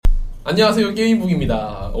안녕하세요,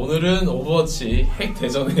 게임북입니다. 오늘은 오버워치 핵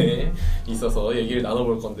대전에 있어서 얘기를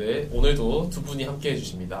나눠볼 건데 오늘도 두 분이 함께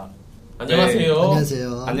해주십니다. 안녕하세요. 네,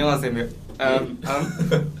 안녕하세요. 안녕하세요.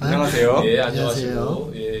 안녕하세요. 예,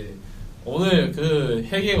 안녕하세요. 예. 오늘 그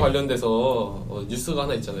핵에 관련돼서 뉴스가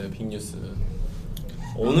하나 있잖아요, 빅뉴스.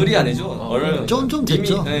 오늘이 아니죠. 좀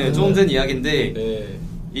됐죠. 네, 좀 된 이야기인데 네.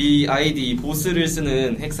 이 아이디 보스를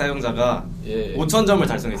쓰는 핵 사용자가 예. 5,000점을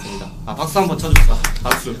달성했습니다. 박수 한번 쳐줍시다.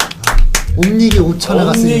 박수. 옴닉이 5,000에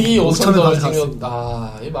갔으니 옴닉이 5,000점을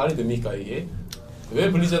갔습니다. 이게 말이 됩니까 이게? 왜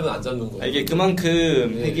블리자드는 안 잡는 거예요? 이게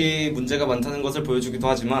그만큼 핵에 문제가 많다는 것을 보여주기도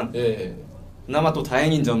하지만 그나마 또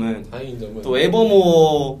다행인 점은 또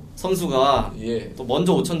에버모 선수가 또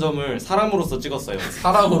먼저 5,000점을 사람으로서 찍었어요.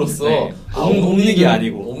 사람으로서? 네. 옴닉이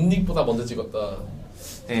아니고 옴닉보다 먼저 찍었다.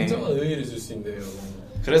 네. 굉장한 의의를 줄 수 있네요.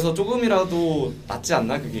 그래서 조금이라도 낫지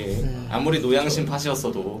않나 그게. 아무리 노양심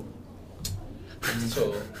팟이었어도.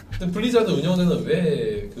 그렇죠. 근데 블리자드 운영자는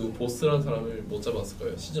왜 그 보스라는 사람을 못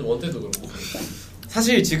잡았을까요? 시즌 1 때도 그렇고.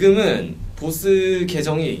 사실 지금은 보스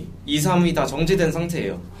계정이 2, 3위 다 정지된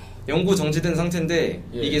상태예요. 영구 정지된 상태인데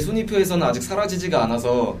이게 순위표에서는 아직 사라지지가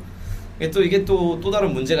않아서 이게 또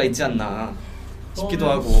다른 문제가 있지 않나 싶기도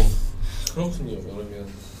하고. 그렇군요. 그러면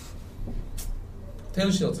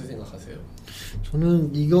태훈 씨는 어떻게 생각하세요?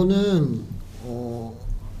 저는 이거는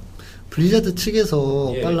블리자드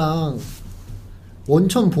측에서 빨랑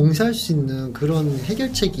원천 봉쇄할 수 있는 그런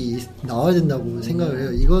해결책이 나와야 된다고 생각을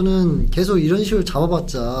해요. 이거는 계속 이런 식으로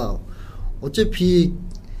잡아봤자 어차피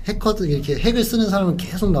해커들 이렇게 핵을 쓰는 사람은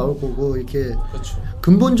계속 나올 거고 이렇게 그렇죠.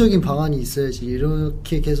 근본적인 방안이 있어야지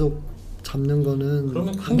이렇게 계속 잡는 거는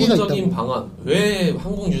그러면 한계가 있다고. 근본적인 방안 왜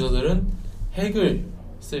한국 유저들은 핵을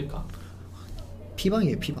쓸까?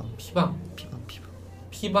 피방이에요. 피방.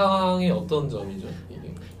 피방의 어떤 점이죠?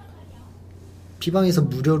 이게? 피방에서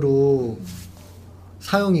무료로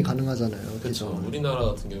사용이 가능하잖아요. 그렇죠. 우리나라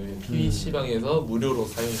같은 경우에 PC방에서 무료로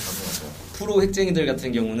사용이 가능하죠. 프로 핵쟁이들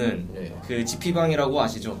같은 경우는 그 GP방이라고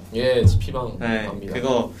아시죠? 예, GP방 네, 압니다.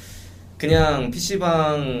 그거 그냥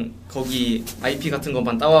PC방 거기 IP 같은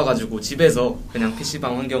것만 따와가지고 집에서 그냥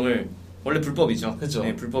PC방 환경을 원래 불법이죠. 그죠.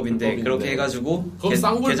 네, 불법인데 그렇게 해가지고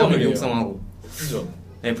계정을 육성하고. 그죠.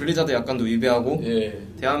 네, 블리자드 약관도 위배하고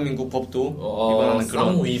대한민국 법도 위반하는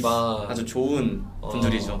그런 위반. 아주 좋은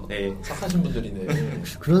분들이죠. 네. 착하신 분들이네.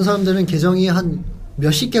 그런 사람들은 계정이 한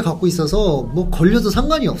몇십 개 갖고 있어서 뭐 걸려도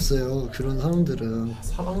상관이 없어요. 그런 사람들은.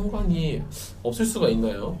 상관이 없을 수가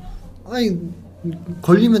있나요? 아니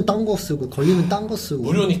걸리면 딴 거 쓰고 걸리면 딴 거 쓰고.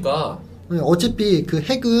 무료니까. 어차피 그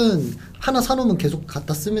핵은 하나 사놓으면 계속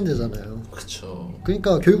갖다 쓰면 되잖아요. 그렇죠.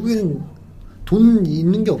 그러니까 결국엔 돈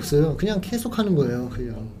있는 게 없어요. 그냥 계속 하는 거예요.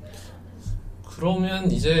 그냥. 그러면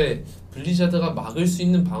이제 블리자드가 막을 수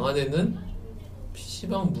있는 방안에는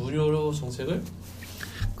PC방 무료로 정책을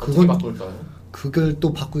어떻게 바꿀까요? 그걸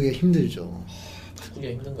또 바꾸기가 힘들죠.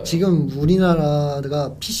 바꾸기가 힘든가요? 지금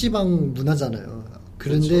우리나라가 PC방 문화잖아요.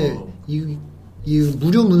 그런데 그렇죠. 이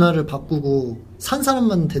무료 문화를 바꾸고 산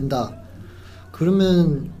사람만 된다.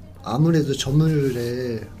 그러면 아무래도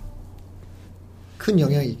점유율에 큰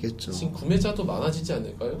영향이 있겠죠. 지금 구매자도 많아지지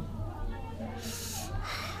않을까요?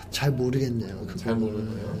 잘 모르겠네요. 잘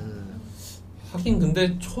모르네요. 하긴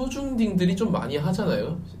근데 초중딩들이 좀 많이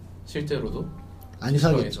하잖아요. 실제로도. 안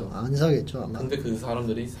사겠죠. 아마. 근데 그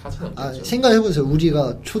사람들이 사진 않겠죠. 생각해보세요.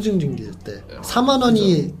 우리가 초중딩일 때 4만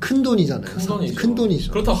원이 큰 돈이잖아요. 큰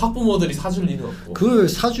돈이죠. 그렇다고 학부모들이 사줄 리는 없고. 그걸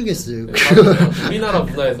사주겠어요. 우리나라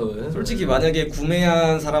문화에서는. 솔직히 만약에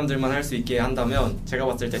구매한 사람들만 할 수 있게 한다면 제가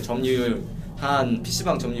봤을 때 점유율 한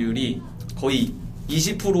PC방 점유율이 거의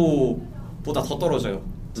 20%보다 더 떨어져요.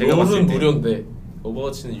 제가 봤을 때. 무료인데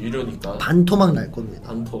오버워치는 유료니까 반토막 날 겁니다.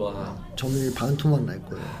 반토막. 점유율 반토막 날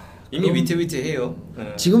거예요. 이미 위태위태해요.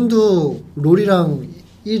 지금도 롤이랑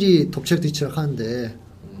 1위 덮치락뒤치락 하는데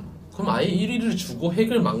그럼 아예 1위를 주고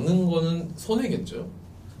핵을 막는 거는 손해겠죠?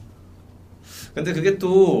 근데 그게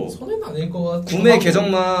또 손해는 아닐 것 같아요. 구매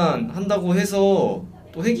계정만 한다고 해서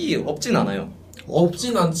또 핵이 없진 않아요.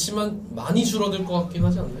 없진 않지만 많이 줄어들 것 같긴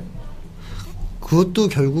하지 않나요? 그것도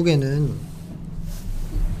결국에는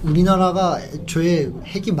우리나라가 애초에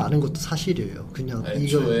핵이 많은 것도 사실이에요. 그냥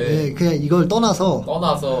그냥 이걸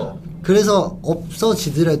떠나서 그래서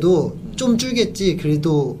없어지더라도 좀 줄겠지.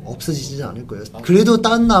 그래도 없어지지 않을 거예요. 그래도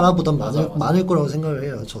다른 나라보다 많을 거라고 생각을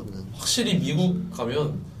해요. 저는 확실히 미국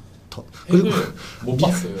가면 그리고 핵을 못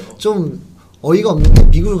봤어요. 좀 어이가 없는 게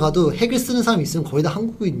미국을 가도 핵을 쓰는 사람이 있으면 거의 다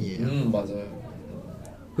한국인이에요. 맞아요.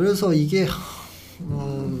 그래서 이게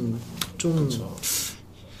좀 그렇죠.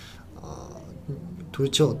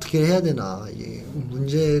 도대체 어떻게 해야 되나. 이게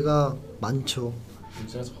문제가 많죠.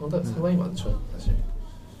 문제가 상당히 많죠, 사실.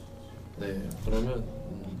 네, 그러면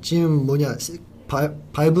지금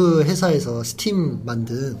발브 회사에서 스팀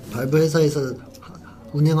만든 발브 회사에서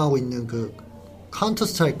운영하고 있는 그 카운터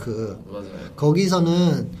스트라이크 맞아요.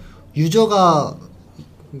 거기서는 유저가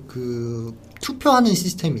그 투표하는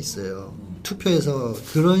시스템이 있어요. 투표해서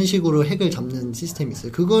그런 식으로 핵을 잡는 시스템이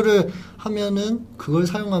있어요. 그걸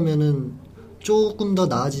사용하면은 조금 더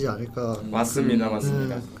나아지지 않을까. 맞습니다.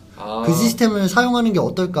 그 시스템을 사용하는 게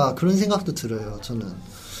어떨까 그런 생각도 들어요. 저는.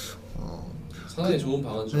 상당히 좋은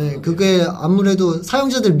방안이죠. 네, 그게 아무래도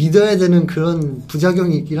사용자들 믿어야 되는 그런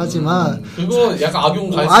부작용이 있긴 하지만 그거 약간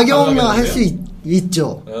악용할 수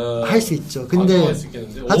있죠. 할 수 있죠. 근데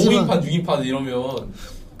하지만 5인판, 6인판 이러면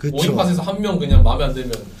그쵸. 5인판에서 한 명 그냥 마음에 안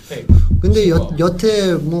들면 핵. 근데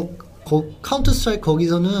여태 카운터 스트라이크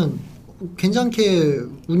거기서는 괜찮게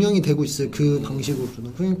운영이 되고 있어요. 그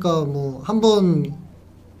방식으로는. 그러니까 한번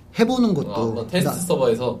해보는 것도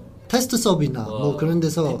테스트 서버나 그런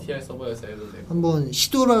데서 TTR 서버에서 해도 되고. 한번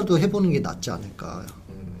시도라도 해보는 게 낫지 않을까.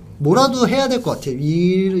 뭐라도 해야 될 것 같아요.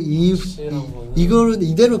 이걸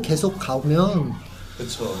이대로 계속 가면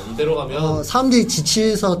그렇죠. 이대로 가면 사람들이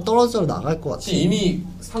지치에서 떨어져 나갈 것 같아요. 이미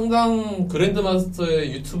상당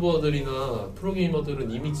그랜드마스터의 유튜버들이나 프로게이머들은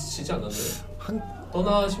이미 지치지 않았나요?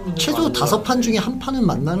 떠나신 분들 최소 5판 중에 한 판은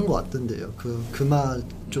만나는 것 같던데요. 금화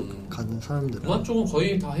쪽 가는 사람들은. 금화 쪽은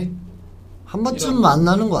거의 다 한 번쯤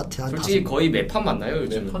만나는 것 같아요. 솔직히 거의 매판 만나요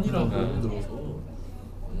요즘. 매판이라고 들어서.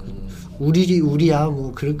 우리야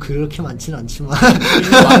그렇게 많지는 않지만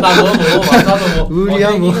만나도 우리야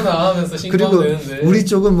하면서 신고하면 그리고 되는데. 우리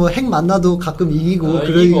쪽은 핵 만나도 가끔 이기고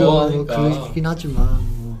그러긴 하지만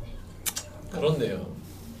그렇네요.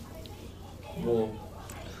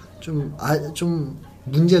 좀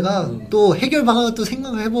문제가 또 해결 방안을 또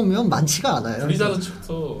생각을 해보면 많지가 않아요. 블리자드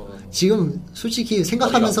측도 지금 솔직히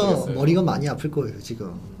생각하면서 머리가 많이 아플 거예요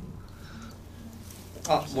지금.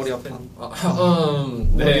 머리 아파.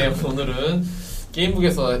 네, 오늘은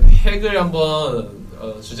게임북에서 핵을 한번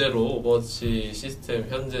주제로 오버워치 시스템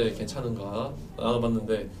현재 괜찮은가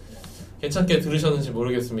나눠봤는데 괜찮게 들으셨는지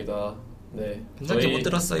모르겠습니다. 네, 괜찮게 못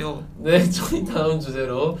들었어요. 네, 저희 다음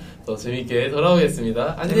주제로 더 재밌게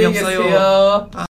돌아오겠습니다. 안녕히 계세요.